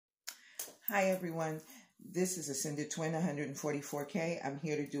Hi everyone, this is Ascended Twin 144K. I'm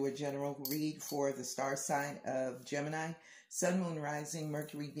here to do a general read for the star sign of Gemini, Sun, Moon, Rising,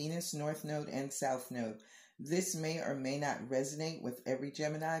 Mercury, Venus, North Node, and South Node. This may or may not resonate with every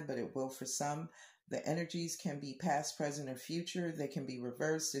Gemini, but it will for some. The energies can be past, present, or future. They can be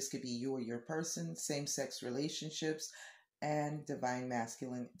reversed. This could be you or your person, same-sex relationships, and divine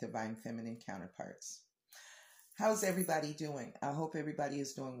masculine, divine feminine counterparts. How's everybody doing? I hope everybody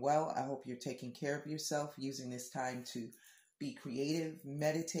is doing well. I hope you're taking care of yourself, using this time to be creative,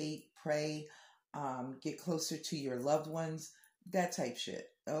 meditate, pray, get closer to your loved ones, that type shit.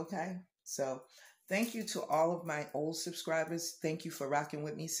 Okay? So thank you to all of my old subscribers. Thank you for rocking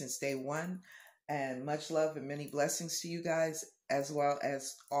with me since day one. And much love and many blessings to you guys, as well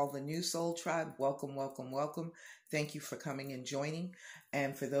as all the new soul tribe. Welcome, welcome, welcome. Thank you for coming and joining.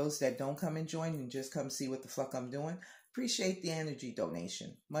 And for those that don't come and join and just come see what the fuck I'm doing, appreciate the energy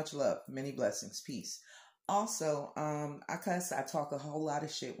donation. Much love, many blessings, peace. Also, I talk a whole lot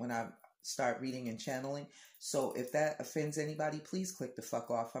of shit when I start reading and channeling. So if that offends anybody, please click the fuck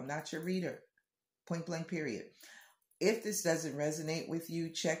off. I'm not your reader. Point blank, period. If this doesn't resonate with you,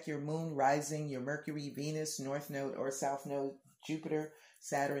 check your moon, rising, your Mercury, Venus, North Node or South Node, Jupiter,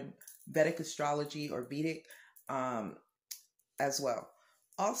 Saturn, Vedic astrology or Vedic as well.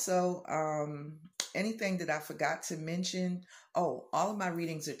 Also, anything that I forgot to mention. Oh, all of my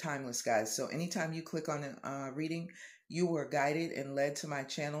readings are timeless, guys. So anytime you click on a reading, you were guided and led to my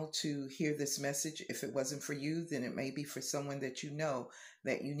channel to hear this message. If it wasn't for you, then it may be for someone that you know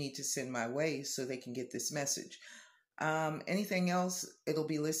that you need to send my way so they can get this message. Anything else, it'll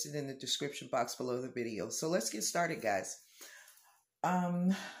be listed in the description box below the video. So let's get started, guys.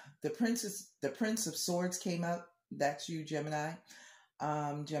 The Prince of Swords came up. That's you, Gemini.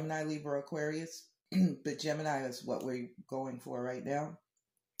 Gemini, Libra, Aquarius. But Gemini is what we're going for right now.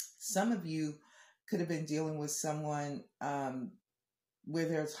 Some of you could have been dealing with someone where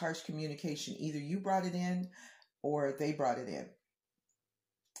there's harsh communication. Either you brought it in or they brought it in.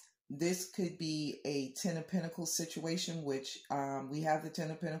 This could be a Ten of Pentacles situation, which we have the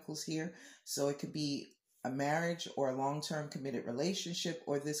Ten of Pentacles here. So it could be a marriage or a long-term committed relationship,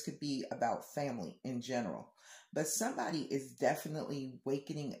 or this could be about family in general. But somebody is definitely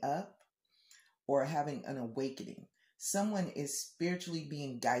waking up or having an awakening. Someone is spiritually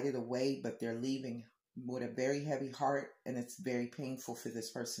being guided away, but they're leaving with a very heavy heart, and it's very painful for this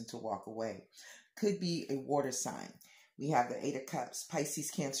person to walk away. Could be a water sign. We have the Eight of Cups,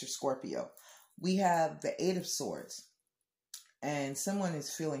 Pisces, Cancer, Scorpio. We have the Eight of Swords. And someone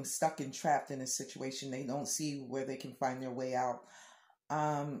is feeling stuck and trapped in a situation. They don't see where they can find their way out.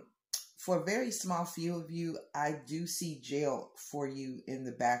 For a very small few of you, I do see jail for you in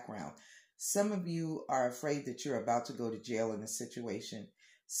the background. Some of you are afraid that you're about to go to jail in a situation.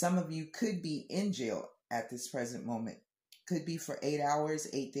 Some of you could be in jail at this present moment. Could be for 8 hours,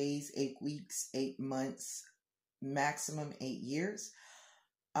 8 days, 8 weeks, 8 months, maximum 8 years.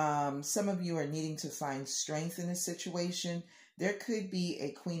 Some of you are needing to find strength in a situation. There could be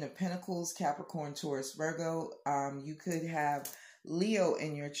a Queen of Pentacles, Capricorn, Taurus, Virgo. You could have Leo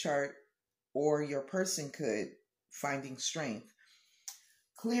in your chart, or your person could, finding strength.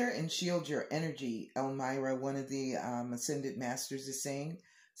 Clear and shield your energy, Elmira, one of the Ascended Masters is saying.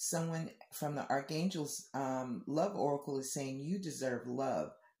 Someone from the Archangel's Love Oracle is saying you deserve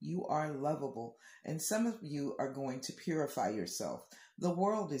love. You are lovable. And some of you are going to purify yourself. The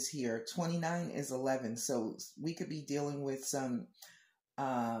world is here. 29 is 11. So we could be dealing with some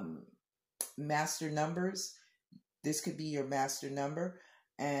master numbers. This could be your master number.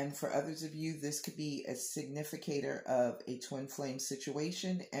 And for others of you, this could be a significator of a twin flame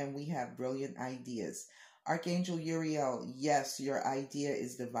situation. And we have brilliant ideas. Archangel Uriel, yes, your idea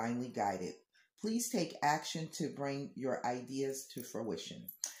is divinely guided. Please take action to bring your ideas to fruition.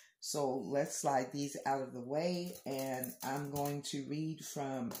 So let's slide these out of the way, and I'm going to read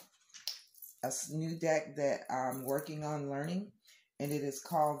from a new deck that I'm working on learning, and it is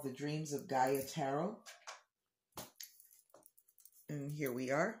called the Dreams of Gaia Tarot. And here we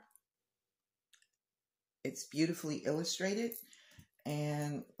are. It's beautifully illustrated,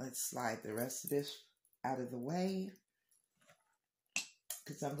 and let's slide the rest of this out of the way,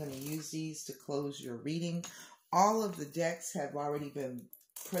 because I'm going to use these to close your reading. All of the decks have already been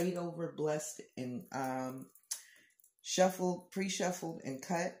prayed over, blessed, and shuffled, pre-shuffled, and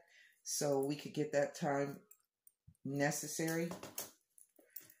cut, so we could get that time necessary,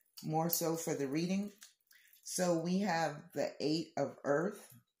 more so for the reading. So we have the Eight of Earth.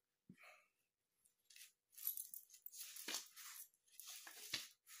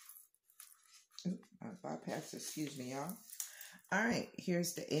 I bypassed, excuse me, y'all. All right,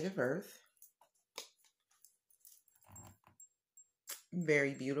 here's the Eight of Earth.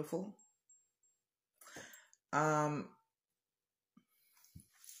 Very beautiful. The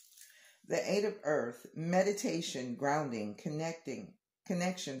Eight of Earth, meditation, grounding,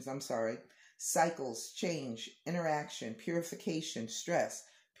 connections, cycles, change, interaction, purification, stress,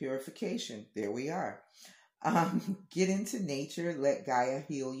 purification. There we are. Get into nature, let Gaia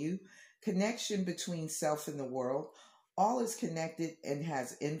heal you. Connection between self and the world. All is connected and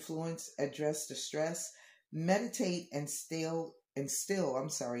has influence. Address the stress. Meditate and still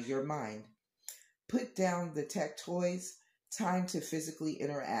your mind. Put down the tech toys. Time to physically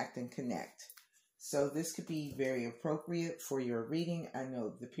interact and connect. So this could be very appropriate for your reading. I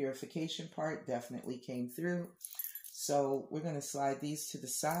know the purification part definitely came through. So we're going to slide these to the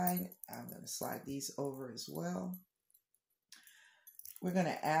side. I'm going to slide these over as well. We're going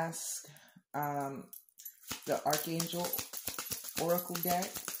to ask the Archangel Oracle deck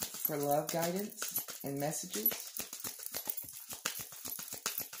for love guidance and messages.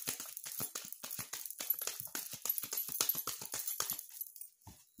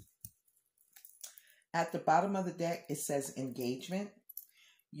 At the bottom of the deck, it says engagement.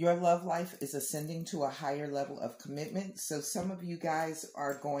 Your love life is ascending to a higher level of commitment. So some of you guys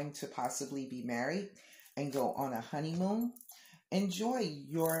are going to possibly be married and go on a honeymoon. Enjoy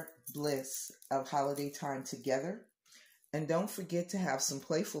your bliss of holiday time together. And don't forget to have some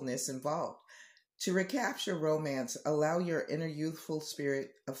playfulness involved. To recapture romance, allow your inner youthful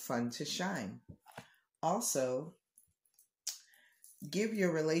spirit of fun to shine. Also, give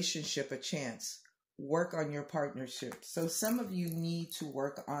your relationship a chance. Work on your partnership. So some of you need to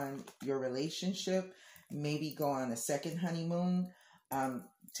work on your relationship, maybe go on a second honeymoon,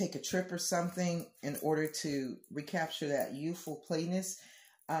 take a trip or something in order to recapture that youthful playfulness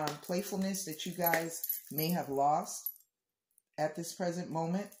that you guys may have lost at this present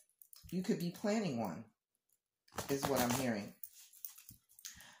moment. You could be planning one, is what I'm hearing.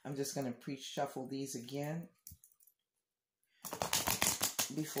 I'm just going to pre-shuffle these again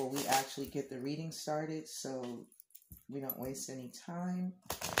before we actually get the reading started, so we don't waste any time.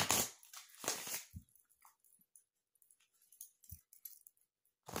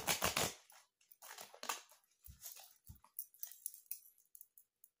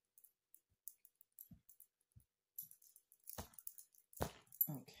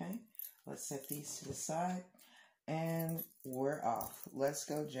 Okay, let's set these to the side, and we're off. Let's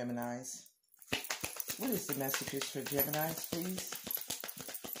go, Geminis. What is the messages for Geminis, please?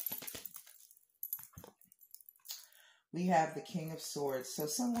 We have the King of Swords. So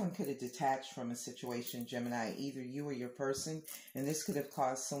someone could have detached from a situation, Gemini, either you or your person, and this could have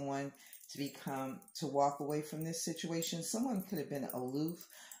caused someone to walk away from this situation. Someone could have been aloof.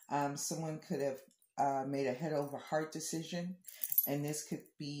 Someone could have made a head over heart decision, and this could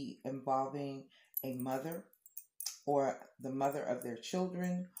be involving a mother or the mother of their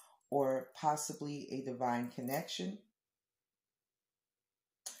children, or possibly a divine connection.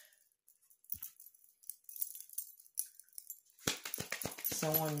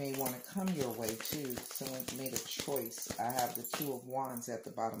 Someone may want to come your way too. Someone made a choice. I have the Two of Wands at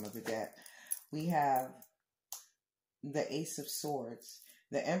the bottom of the deck. We have the Ace of Swords.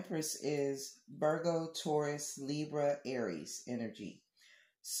 The Empress is Virgo, Taurus, Libra, Aries energy.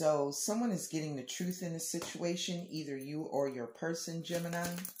 So someone is getting the truth in the situation, either you or your person, Gemini.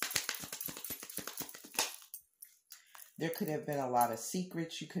 There could have been a lot of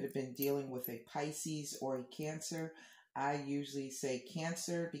secrets. You could have been dealing with a Pisces or a Cancer. I usually say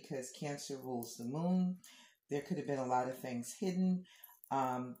Cancer because Cancer rules the moon. There could have been a lot of things hidden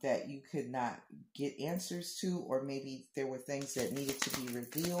that you could not get answers to, or maybe there were things that needed to be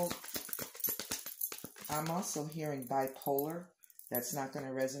revealed. I'm also hearing bipolar. That's not going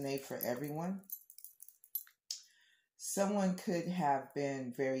to resonate for everyone. Someone could have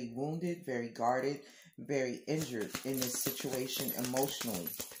been very wounded, very guarded, very injured in this situation emotionally.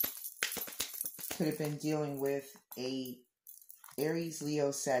 Could have been dealing with a Aries,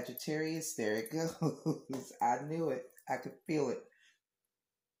 Leo, Sagittarius. There it goes. I knew it. I could feel it.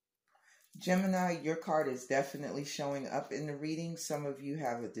 Gemini, your card is definitely showing up in the reading. Some of you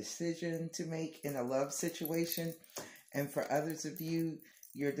have a decision to make in a love situation. And for others of you,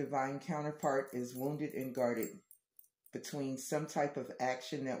 your divine counterpart is wounded and guarded between some type of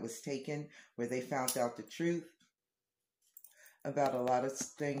action that was taken where they found out the truth about a lot of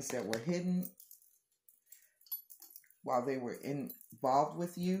things that were hidden while they were involved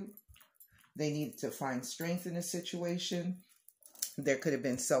with you. They needed to find strength in a situation. There could have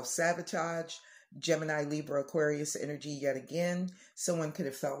been self-sabotage. Gemini, Libra, Aquarius energy yet again. Someone could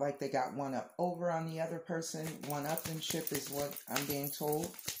have felt like they got one up over on the other person. One-upmanship is what I'm being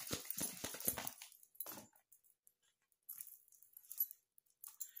told.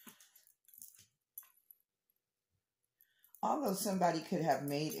 Although somebody could have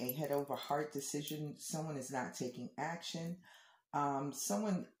made a head over heart decision, someone is not taking action.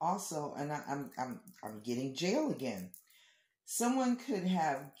 Someone also, and I'm getting jail again. Someone could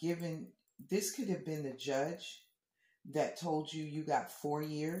have given, this could have been the judge that told you you got 4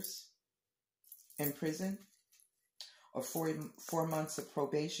 years in prison, or 4 months of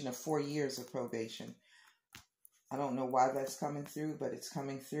probation, or 4 years of probation. I don't know why that's coming through, but it's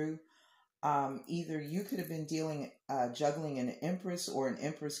coming through. Either you could have been juggling an empress, or an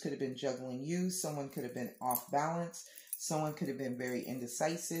empress could have been juggling you. Someone could have been off balance. Someone could have been very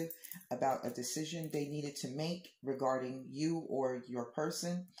indecisive about a decision they needed to make regarding you or your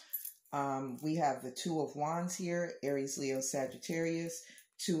person. We have the Two of Wands here, Aries, Leo, Sagittarius.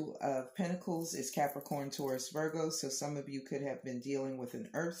 Two of Pentacles is Capricorn, Taurus, Virgo. So some of you could have been dealing with an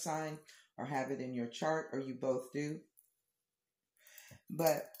earth sign, or have it in your chart, or you both do.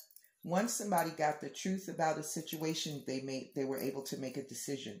 But once somebody got the truth about a situation, they were able to make a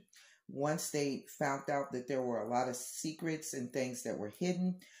decision. Once they found out that there were a lot of secrets and things that were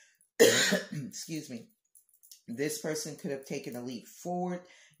hidden, excuse me, this person could have taken a leap forward.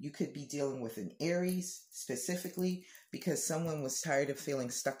 You could be dealing with an Aries specifically, because someone was tired of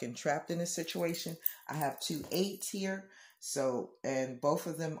feeling stuck and trapped in a situation. I have 2 8s here. So, and both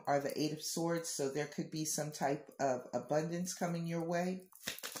of them are the 8 of Swords. So there could be some type of abundance coming your way.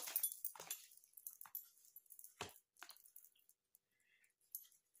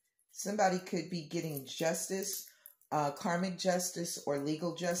 Somebody could be getting justice, karmic justice, or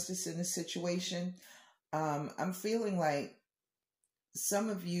legal justice in this situation. I'm feeling like some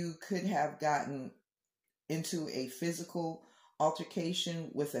of you could have gotten into a physical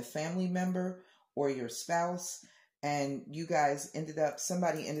altercation with a family member or your spouse, and you guys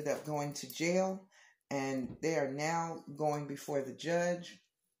somebody ended up going to jail, and they are now going before the judge.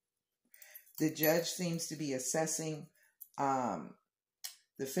 The judge seems to be assessing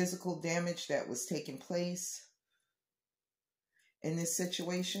the physical damage that was taking place in this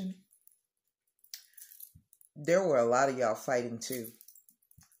situation. There were a lot of y'all fighting too.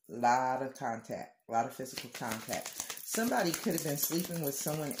 A lot of contact, a lot of physical contact. Somebody could have been sleeping with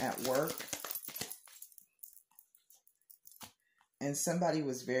someone at work, and somebody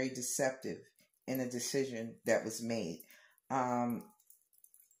was very deceptive in a decision that was made.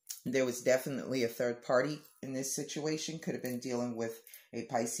 There was definitely a third party in this situation. Could have been dealing with a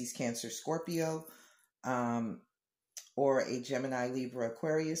Pisces, Cancer, Scorpio, or a Gemini, Libra,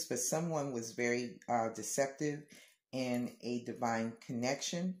 Aquarius, but someone was very deceptive in a divine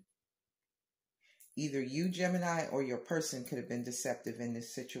connection. Either you, Gemini, or your person could have been deceptive in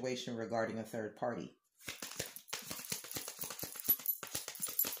this situation regarding a third party.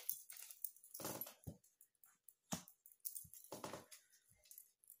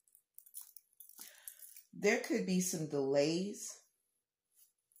 There could be some delays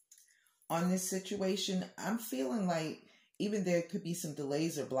on this situation. I'm feeling like even there could be some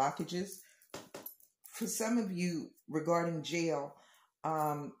delays or blockages. For some of you regarding jail,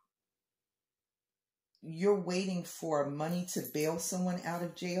 you're waiting for money to bail someone out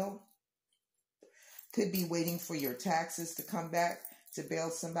of jail. Could be waiting for your taxes to come back to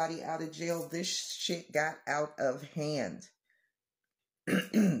bail somebody out of jail. This shit got out of hand.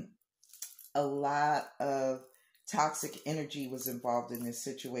 A lot of toxic energy was involved in this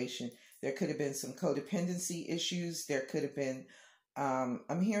situation. There could have been some codependency issues. There could have been,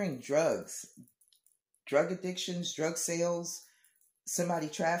 I'm hearing drugs, drug addictions, drug sales, somebody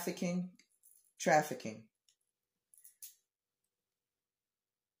trafficking.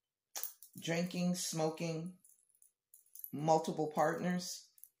 Drinking, smoking, multiple partners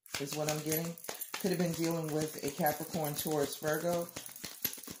is what I'm getting. Could have been dealing with a Capricorn, Taurus, Virgo.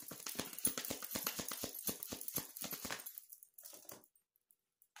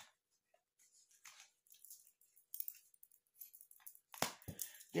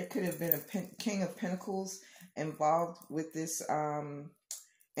 There could have been a King of Pentacles involved with this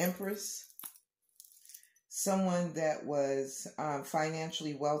Empress. Someone that was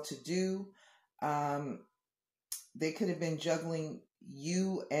financially well-to-do. They could have been juggling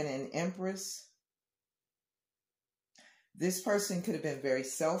you and an Empress. This person could have been very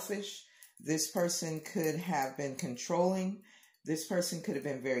selfish. This person could have been controlling. This person could have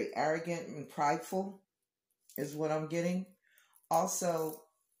been very arrogant and prideful, is what I'm getting. Also,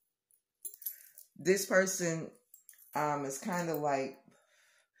 this person is kind of like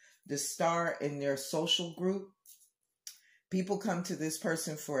the star in their social group. People come to this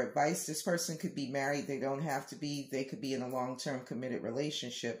person for advice. This person could be married. They don't have to be. They could be in a long-term committed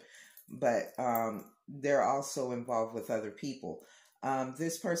relationship, but they're also involved with other people.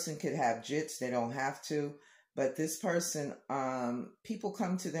 This person could have jits. They don't have to. But this person, people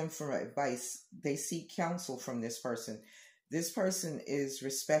come to them for advice. They seek counsel from this person. This person is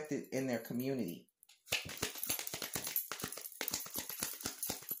respected in their community.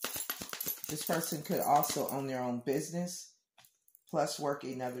 This person could also own their own business, plus work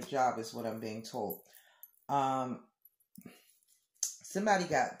another job is what I'm being told. Somebody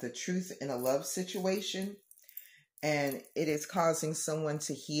got the truth in a love situation, and it is causing someone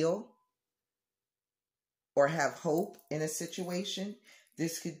to heal or have hope in a situation.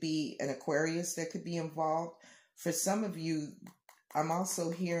 This could be an Aquarius that could be involved. For some of you, I'm also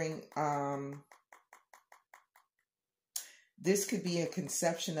hearing this could be a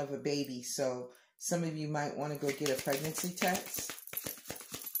conception of a baby. So some of you might want to go get a pregnancy test.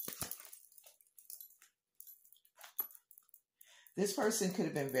 This person could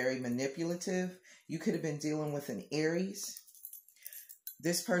have been very manipulative. You could have been dealing with an Aries.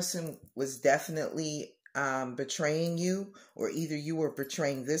 This person was definitely betraying you, or either you were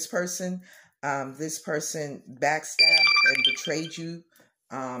betraying this person. This person backstabbed and betrayed you.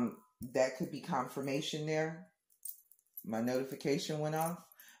 That could be confirmation there. My notification went off.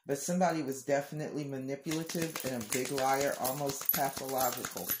 But somebody was definitely manipulative and a big liar, almost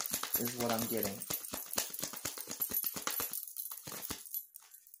pathological is what I'm getting.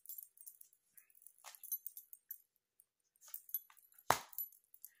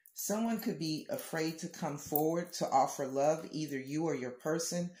 Someone could be afraid to come forward to offer love, either you or your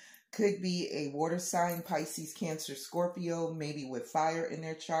person. Could be a water sign, Pisces, Cancer, Scorpio, maybe with fire in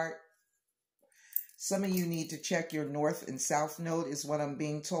their chart. Some of you need to check your north and south node is what I'm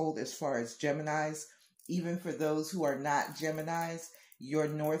being told as far as Geminis. Even for those who are not Geminis, your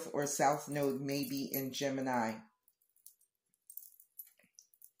north or south node may be in Gemini.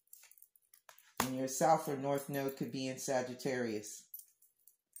 And your south or north node could be in Sagittarius.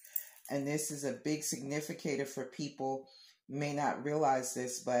 And this is a big significator for people. You may not realize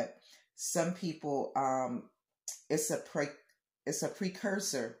this, but some people, it's a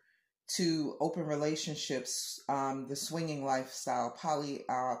precursor to open relationships, the swinging lifestyle,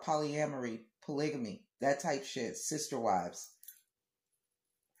 polyamory, polygamy, that type shit, sister wives.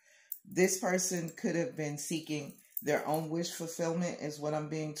 This person could have been seeking their own wish fulfillment is what I'm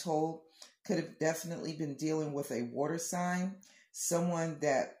being told. Could have definitely been dealing with a water sign. Someone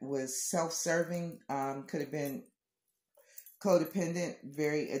that was self-serving, could have been codependent,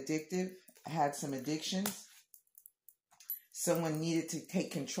 very addictive, had some addictions. Someone needed to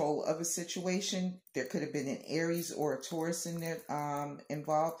take control of a situation. There could have been an Aries or a Taurus in there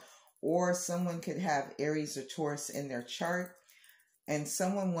involved. Or someone could have Aries or Taurus in their chart. And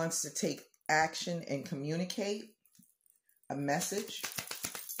someone wants to take action and communicate a message.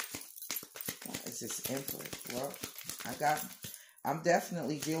 What is this Emperor? Well, I'm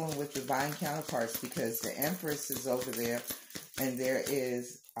definitely dealing with divine counterparts because the Empress is over there, and there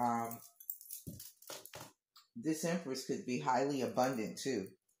is, this Empress could be highly abundant too.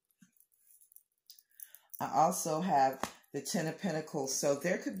 I also have the Ten of Pentacles, so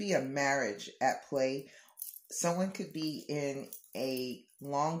there could be a marriage at play. Someone could be in a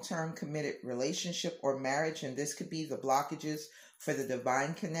long-term committed relationship or marriage, and this could be the blockages for the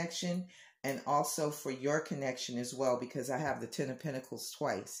divine connection. And also for your connection as well, because I have the Ten of Pentacles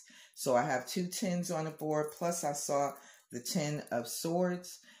twice. So I have 2 tens on the board, plus I saw the 10 of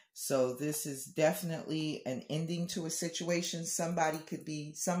Swords. So this is definitely an ending to a situation. Some of you could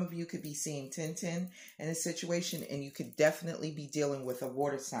be seeing 10-10 in a situation, and you could definitely be dealing with a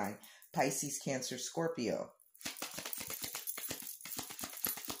water sign, Pisces, Cancer, Scorpio.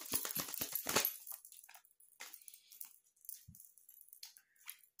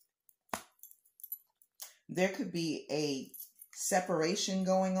 There could be a separation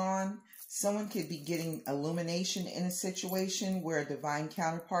going on. Someone could be getting illumination in a situation where a divine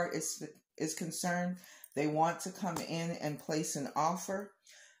counterpart is concerned. They want to come in and place an offer.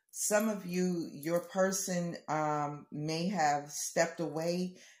 Some of you, your person may have stepped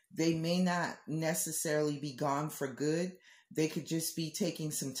away. They may not necessarily be gone for good. They could just be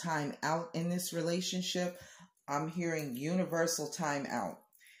taking some time out in this relationship. I'm hearing universal time out.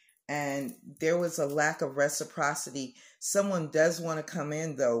 And there was a lack of reciprocity. Someone does want to come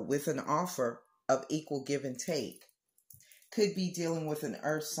in, though, with an offer of equal give and take. Could be dealing with an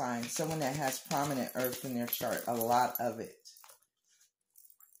earth sign, someone that has prominent earth in their chart, a lot of it.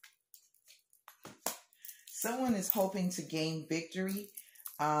 Someone is hoping to gain victory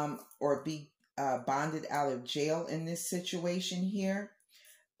or be bonded out of jail in this situation here.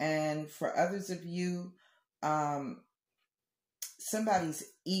 And for others of you, somebody's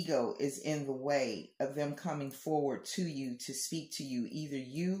ego is in the way of them coming forward to you to speak to you. Either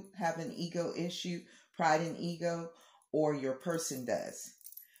you have an ego issue, pride and ego, or your person does.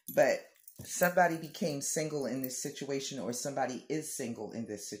 But somebody became single in this situation, or somebody is single in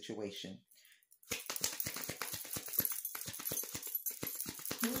this situation.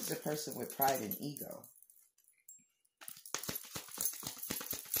 Who is the person with pride and ego?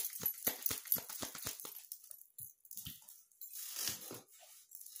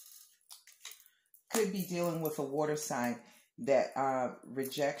 Could be dealing with a water sign that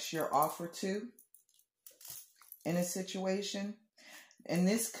rejects your offer to in a situation. And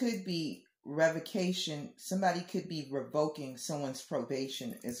this could be revocation. Somebody could be revoking someone's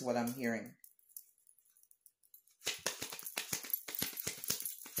probation is what I'm hearing.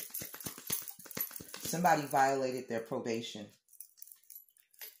 Somebody violated their probation.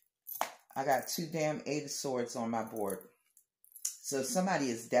 I got 2 damn 8 of Swords on my board. So somebody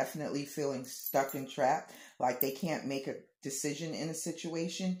is definitely feeling stuck and trapped, like they can't make a decision in a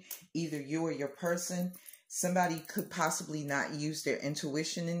situation, either you or your person. Somebody could possibly not use their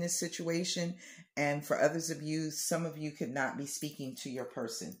intuition in this situation. And for others of you, some of you could not be speaking to your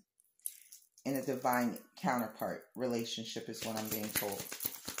person in a divine counterpart relationship is what I'm being told.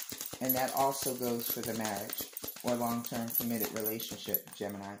 And that also goes for the marriage or long-term committed relationship,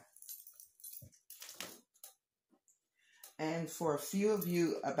 Gemini. And for a few of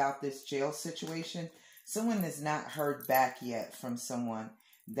you about this jail situation, someone has not heard back yet from someone.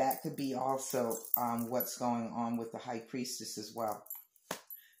 That could be also what's going on with the High Priestess as well.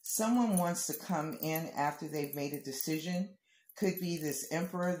 Someone wants to come in after they've made a decision. Could be this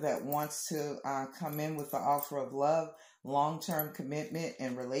Emperor that wants to come in with the offer of love, long-term commitment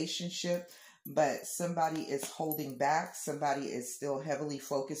and relationship. But somebody is holding back. Somebody is still heavily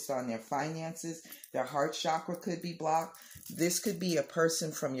focused on their finances. Their heart chakra could be blocked. This could be a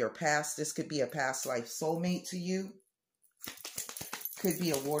person from your past. This could be a past life soulmate to you. Could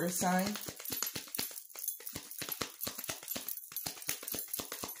be a water sign.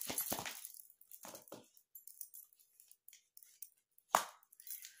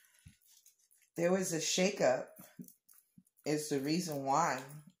 There was a shakeup is the reason why.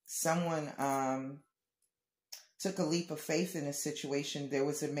 Someone took a leap of faith in a situation. There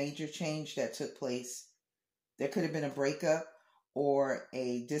was a major change that took place. There could have been a breakup or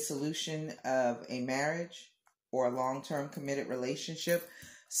a dissolution of a marriage or a long-term committed relationship.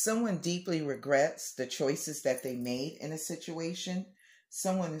 Someone deeply regrets the choices that they made in a situation.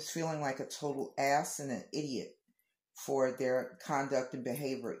 Someone is feeling like a total ass and an idiot for their conduct and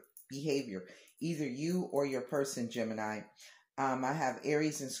behavior. Either you or your person, Gemini. I have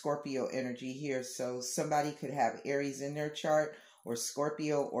Aries and Scorpio energy here, so somebody could have Aries in their chart, or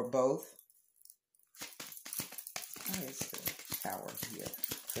Scorpio, or both. Why is the Tower here?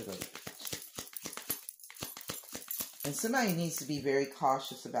 And somebody needs to be very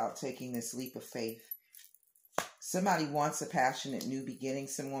cautious about taking this leap of faith. Somebody wants a passionate new beginning.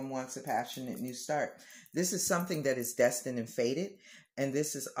 Someone wants a passionate new start. This is something that is destined and fated, and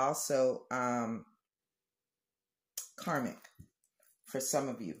this is also karmic for some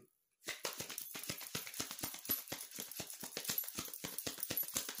of you.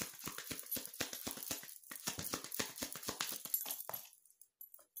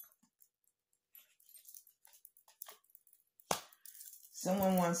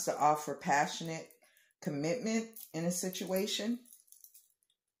 Someone wants to offer passionate commitment in a situation.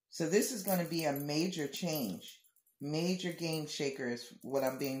 So this is going to be a major change. Major game shaker is what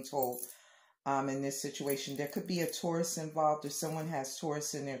I'm being told in this situation. There could be a Taurus involved, or someone has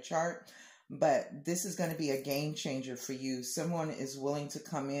Taurus in their chart. But this is going to be a game changer for you. Someone is willing to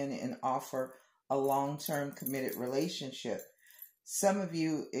come in and offer a long-term committed relationship. Some of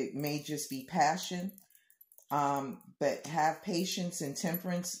you, it may just be passion. But have patience and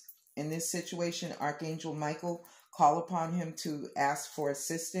temperance in this situation. Archangel Michael, call upon him to ask for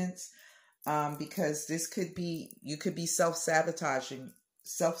assistance, because this could be, you could be self-sabotaging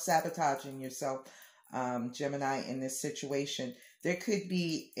yourself, Gemini, in this situation. There could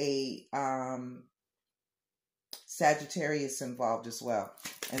be a Sagittarius involved as well.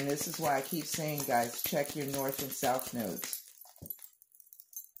 And this is why I keep saying, guys, check your north and south nodes.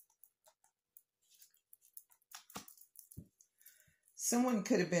 Someone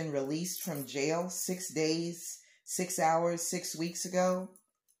could have been released from jail 6 days, 6 hours, 6 weeks ago.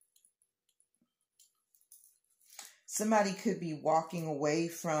 Somebody could be walking away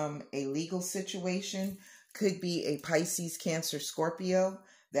from a legal situation. Could be a Pisces, Cancer, Scorpio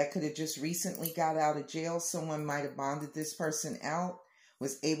that could have just recently got out of jail. Someone might have bonded this person out,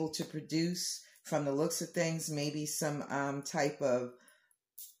 was able to produce, from the looks of things, maybe some type of,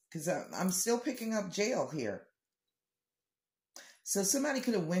 because I'm still picking up jail here. So somebody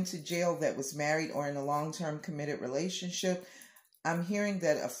could have went to jail that was married or in a long-term committed relationship. I'm hearing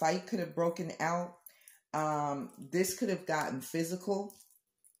that a fight could have broken out. This could have gotten physical.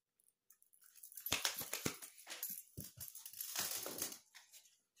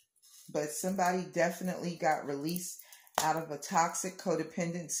 But somebody definitely got released out of a toxic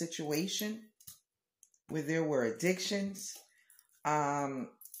codependent situation where there were addictions.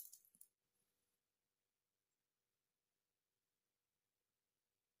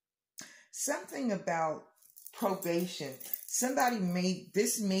 Something about probation.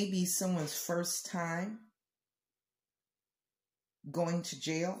 This may be someone's first time going to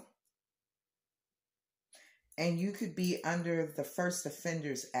jail. And you could be under the First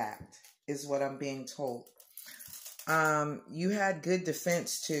Offenders Act, is what I'm being told. You had good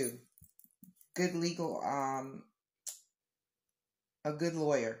defense too. Good legal, a good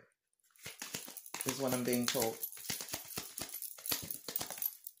lawyer is what I'm being told.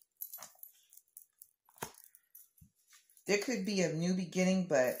 There could be a new beginning,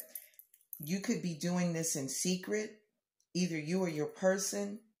 but you could be doing this in secret. Either you or your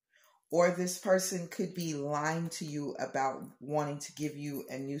person, or this person could be lying to you about wanting to give you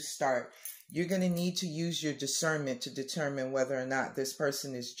a new start. You're going to need to use your discernment to determine whether or not this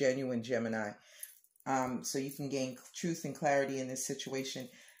person is genuine, Gemini. So you can gain truth and clarity in this situation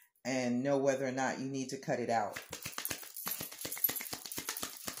and know whether or not you need to cut it out.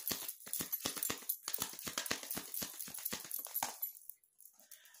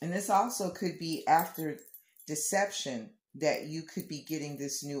 And this also could be after deception that you could be getting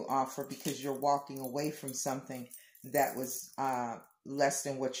this new offer because you're walking away from something that was less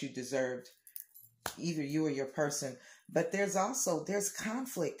than what you deserved, either you or your person. But there's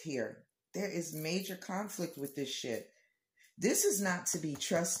conflict here. There is major conflict with this shit. This is not to be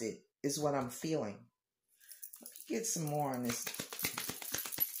trusted, is what I'm feeling. Let me get some more on this.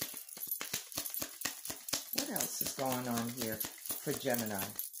 What else is going on here for Gemini?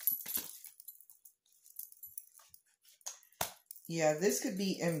 Yeah, this could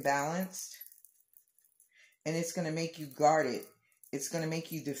be imbalanced, and it's going to make you guarded. It's going to make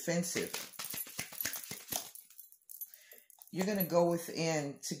you defensive. You're going to go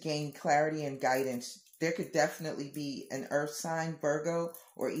within to gain clarity and guidance. There could definitely be an earth sign, Virgo,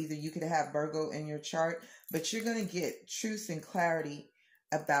 or either you could have Virgo in your chart, but you're going to get truth and clarity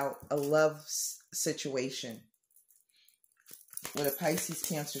about a love situation with a Pisces,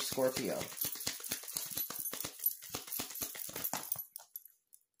 Cancer, Scorpio.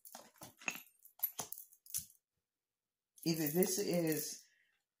 Either this is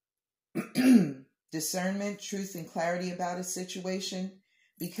discernment, truth, and clarity about a situation,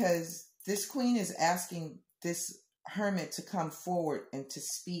 because this queen is asking this hermit to come forward and to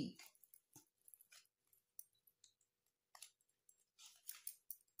speak.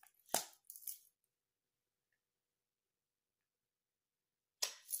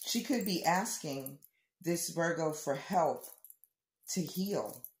 She could be asking this Virgo for help to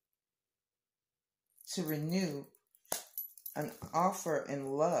heal, to renew an offer in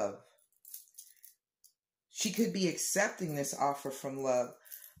love. She could be accepting this offer from love,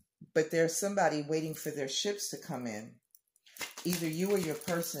 but there's somebody waiting for their ships to come in. Either you or your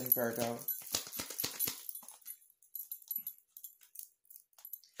person, Virgo.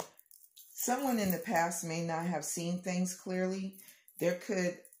 Someone in the past may not have seen things clearly. There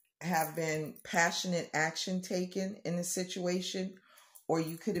could have been passionate action taken in the situation, or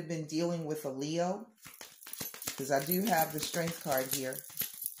you could have been dealing with a Leo, because I do have the Strength card here.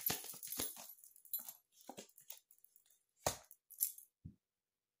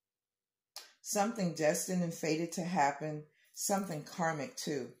 Something destined and fated to happen. Something karmic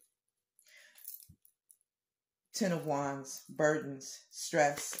too. Ten of Wands, burdens,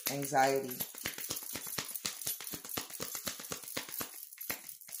 stress, anxiety.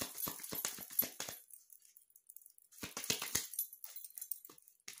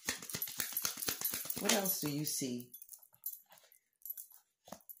 What else do you see?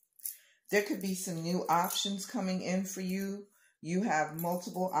 There could be some new options coming in for you. You have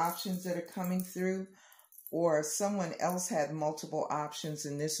multiple options that are coming through, or someone else had multiple options,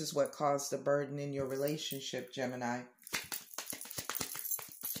 and this is what caused the burden in your relationship, Gemini.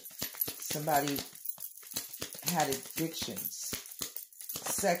 Somebody had addictions,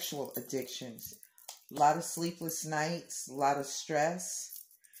 sexual addictions, a lot of sleepless nights, a lot of stress.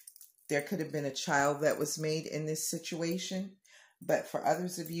 There could have been a child that was made in this situation, but for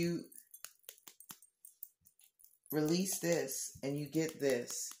others of you, release this and you get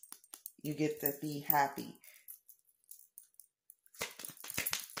this. You get to be happy.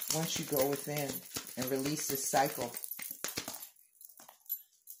 Once you go within and release this cycle.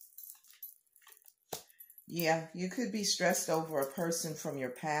 Yeah, you could be stressed over a person from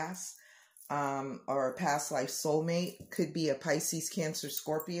your past, or a past life soulmate. Could be a Pisces, Cancer,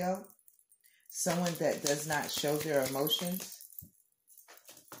 Scorpio. Someone that does not show their emotions.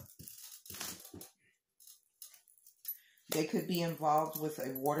 They could be involved with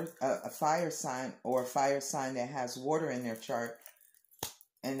a fire sign, or a fire sign that has water in their chart,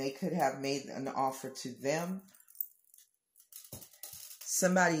 and they could have made an offer to them.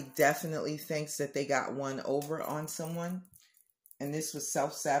 Somebody definitely thinks that they got one over on someone, and this was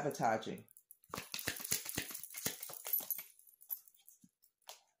self-sabotaging.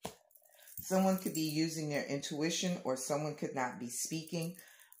 Someone could be using their intuition, or someone could not be speaking.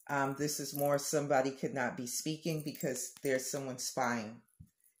 This is more somebody could not be speaking because there's someone spying.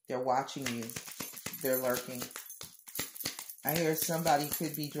 They're watching you. They're lurking. I hear somebody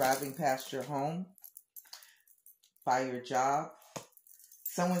could be driving past your home, by your job.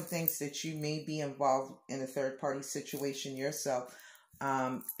 Someone thinks that you may be involved in a third-party situation yourself,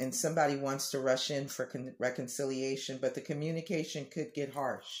 and somebody wants to rush in for reconciliation, but the communication could get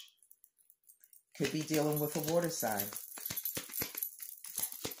harsh. Could be dealing with a water sign.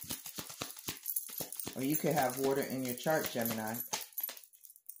 Or you could have water in your chart, Gemini.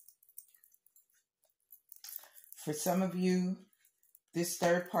 For some of you, this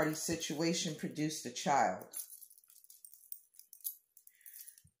third-party situation produced a child.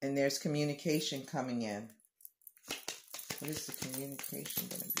 And there's communication coming in. What is the communication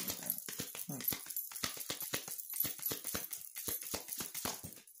going to be about?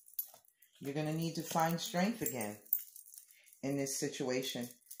 You're going to need to find strength again in this situation.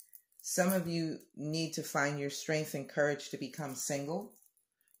 Some of you need to find your strength and courage to become single.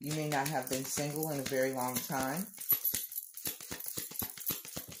 You may not have been single in a very long time.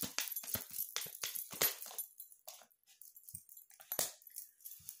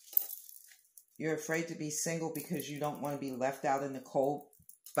 You're afraid to be single because you don't want to be left out in the cold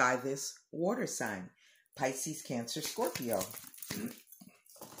by this water sign, Pisces, Cancer, Scorpio.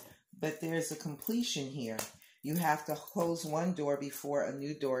 But there's a completion here. You have to close one door before a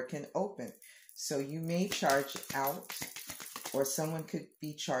new door can open. So you may charge out, or someone could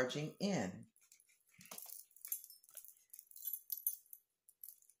be charging in.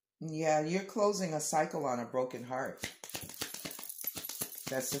 Yeah, you're closing a cycle on a broken heart.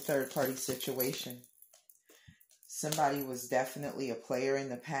 That's the third-party situation. Somebody was definitely a player in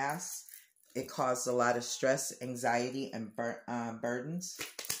the past. It caused a lot of stress, anxiety, and burdens.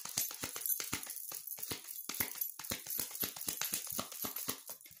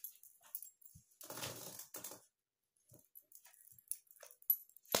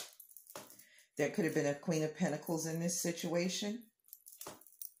 There could have been a Queen of Pentacles in this situation.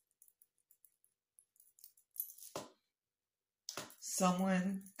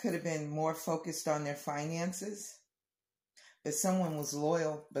 Someone could have been more focused on their finances, but someone was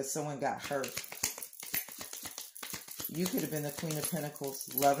loyal, but someone got hurt. You could have been the Queen of Pentacles,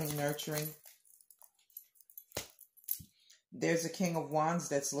 loving, nurturing. There's a King of Wands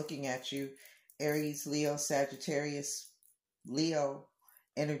that's looking at you. Aries, Leo, Sagittarius, Leo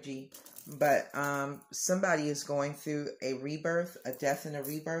energy. But somebody is going through a rebirth, a death and a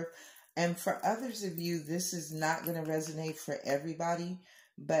rebirth. And for others of you, this is not going to resonate for everybody,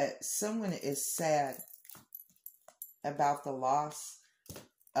 but someone is sad about the loss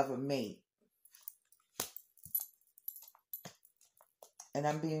of a mate. And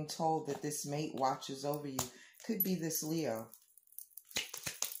I'm being told that this mate watches over you. Could be this Leo.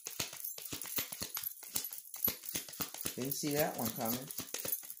 Didn't see that one coming.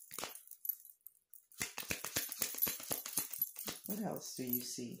 What else do you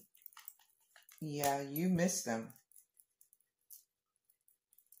see? Yeah, you missed them.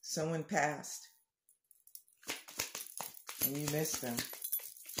 Someone passed. And you missed them.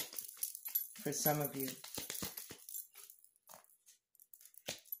 For some of you.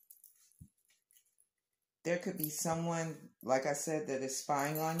 There could be someone, like I said, that is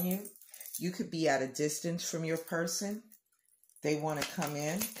spying on you. You could be at a distance from your person. They want to come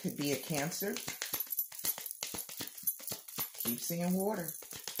in. Could be a Cancer. Keep seeing water.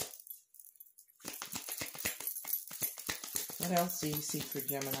 What else do you see for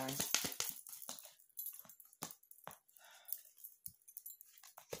Gemini?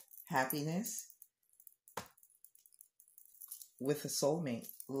 Happiness with a soulmate.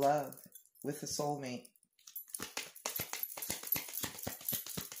 Love with a soulmate.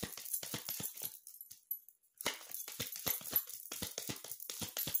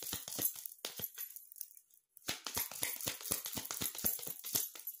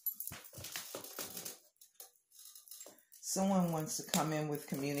 Someone wants to come in with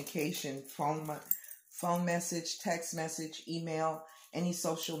communication, phone message, text message, email, any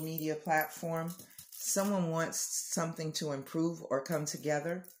social media platform. Someone wants something to improve or come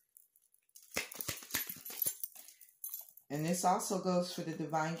together. And this also goes for the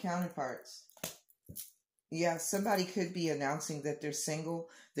divine counterparts. Yeah, somebody could be announcing that they're single.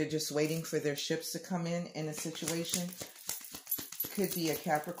 They're just waiting for their ships to come in a situation. Could be a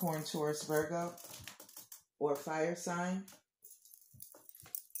Capricorn, Taurus, Virgo, or fire sign.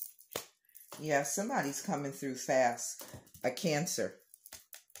 Yeah, somebody's coming through fast. A Cancer.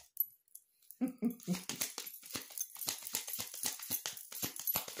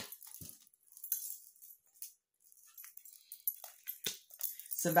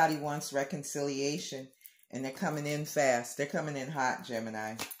 Somebody wants reconciliation, and they're coming in fast. They're coming in hot,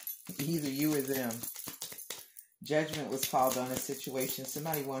 Gemini. Either you or them. Judgment was called on a situation.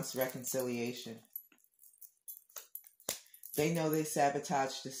 Somebody wants reconciliation. They know they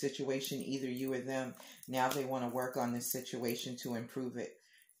sabotaged the situation, either you or them. Now they want to work on this situation to improve it.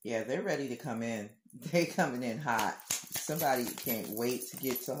 Yeah, they're ready to come in. They're coming in hot. Somebody can't wait to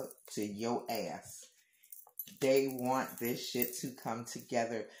get to your ass. They want this shit to come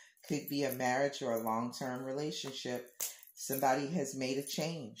together. Could be a marriage or a long-term relationship. Somebody has made a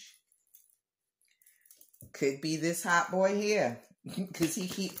change. Could be this hot boy here. Because he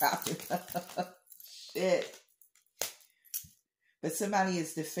keep popping up. Shit. But somebody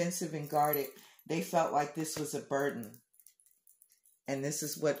is defensive and guarded. They felt like this was a burden. And this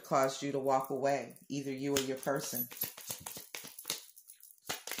is what caused you to walk away. Either you or your person.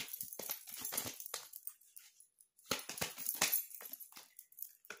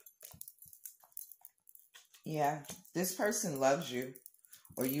 Yeah, this person loves you,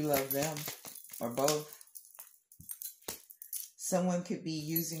 or you love them, or both. Someone could be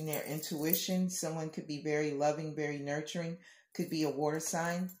using their intuition. Someone could be very loving, very nurturing. Could be a water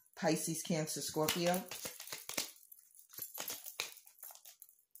sign, Pisces, Cancer, Scorpio.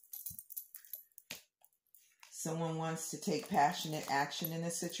 Someone wants to take passionate action in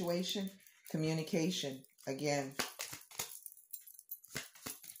a situation. Communication, again.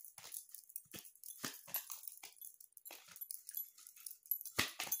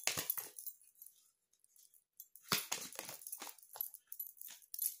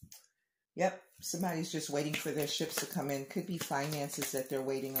 Yep, somebody's just waiting for their ships to come in. Could be finances that they're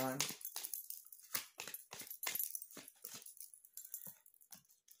waiting on.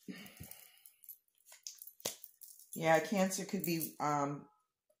 Yeah, Cancer could be,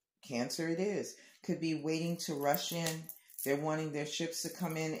 Cancer it is. Could be waiting to rush in. They're wanting their ships to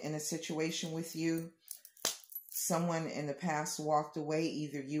come in a situation with you. Someone in the past walked away,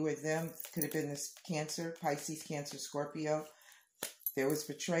 either you or them. Could have been this Cancer, Pisces, Cancer, Scorpio. There was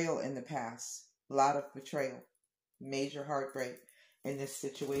betrayal in the past. A lot of betrayal. Major heartbreak in this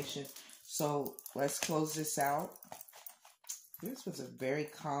situation. So let's close this out. This was a very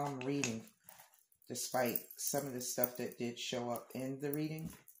calm reading, despite some of the stuff that did show up in the reading.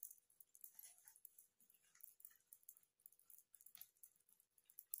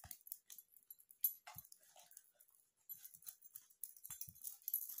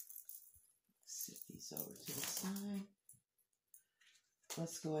 Sit these over to the side.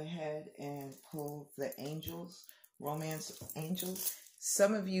 Let's go ahead and pull the angels, romance angels.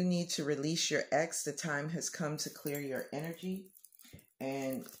 Some of you need to release your ex. The time has come to clear your energy.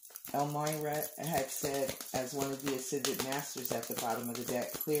 And Elmira had said, as one of the Ascended Masters at the bottom of the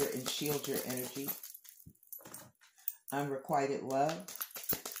deck, clear and shield your energy. Unrequited love.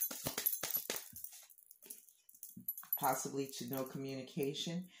 Possibly to no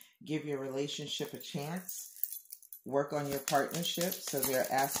communication. Give your relationship a chance. Work on your partnership. So they're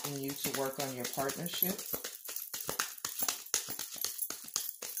asking you to work on your partnership.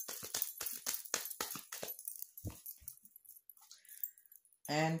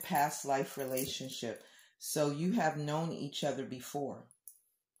 And past life relationship. So you have known each other before.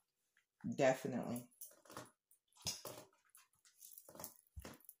 Definitely.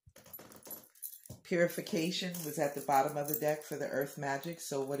 Purification was at the bottom of the deck for the Earth Magic.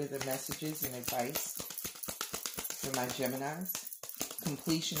 So what are the messages and advice for my Geminis?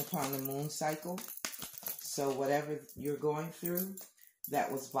 Completion upon the moon cycle. So whatever you're going through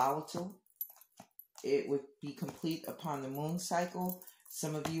that was volatile, it would be complete upon the moon cycle.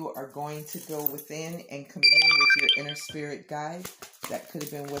 Some of you are going to go within and commune with your inner spirit guide. That could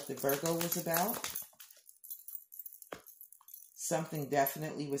have been what the Virgo was about. Something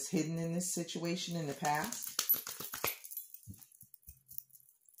definitely was hidden in this situation in the past.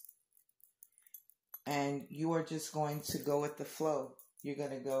 And you are just going to go with the flow. You're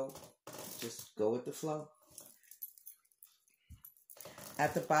going to just go with the flow.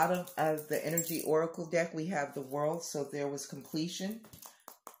 At the bottom of the Energy Oracle deck, we have the World, so there was completion.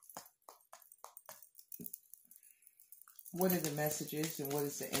 What are the messages and what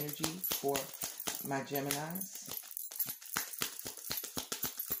is the energy for my Geminis?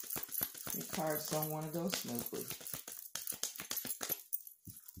 The cards don't want to go smoothly.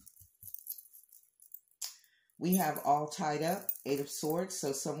 We have all tied up, 8 of Swords,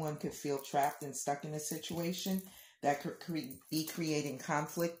 so someone could feel trapped and stuck in a situation that could be creating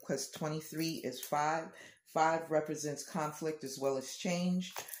conflict, because 23 is 5. 5 represents conflict as well as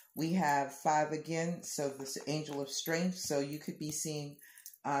change. We have 5 again, so this Angel of Strength, so you could be seeing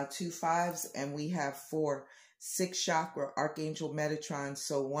 2 5s, and we have 4. 6 chakra, Archangel Metatron,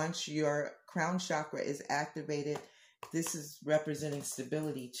 so once your crown chakra is activated, this is representing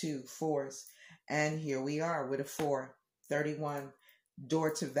stability, 2 4s. And here we are with a 4, 31, door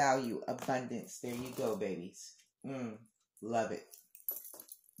to value, abundance. There you go, babies. Love it.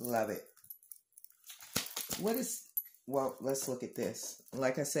 Love it. What is, well, let's look at this.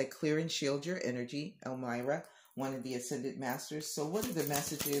 Like I said, clear and shield your energy, Elmira, one of the Ascended Masters. So what are the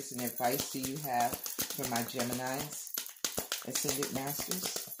messages and advice do you have for my Geminis, Ascended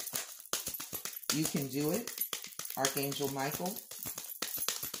Masters? You can do it. Archangel Michael.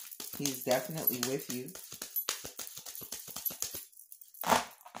 He's definitely with you.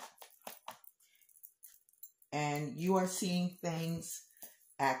 And you are seeing things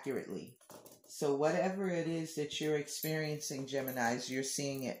accurately. So whatever it is that you're experiencing, Geminis, you're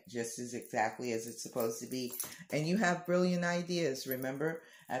seeing it just as exactly as it's supposed to be. And you have brilliant ideas, remember,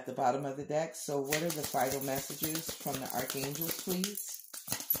 at the bottom of the deck. So what are the final messages from the Archangels, please?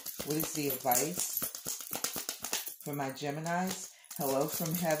 What is the advice for my Geminis? Hello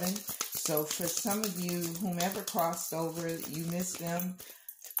from heaven. So for some of you, whomever crossed over, you missed them.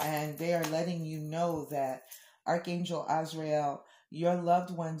 And they are letting you know that Archangel Azrael, your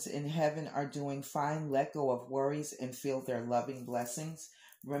loved ones in heaven are doing fine. Let go of worries and feel their loving blessings.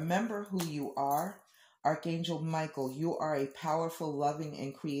 Remember who you are. Archangel Michael, you are a powerful, loving,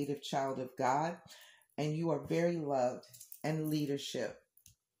 and creative child of God. And you are very loved. And leadership.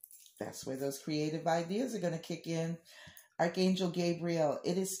 That's where those creative ideas are going to kick in. Archangel Gabriel,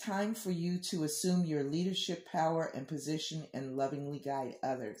 it is time for you to assume your leadership power and position and lovingly guide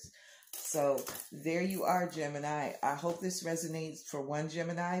others. So there you are, Gemini. I hope this resonates for one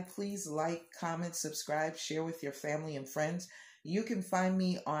Gemini. Please like, comment, subscribe, share with your family and friends. You can find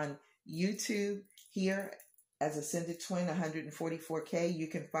me on YouTube here as Ascended Twin 144K. You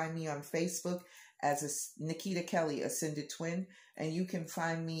can find me on Facebook as Nikita Kelly Ascended Twin. And you can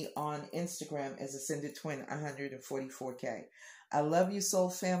find me on Instagram as Ascended Twin 144K. I love you, soul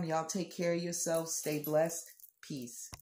fam. Y'all take care of yourselves. Stay blessed. Peace.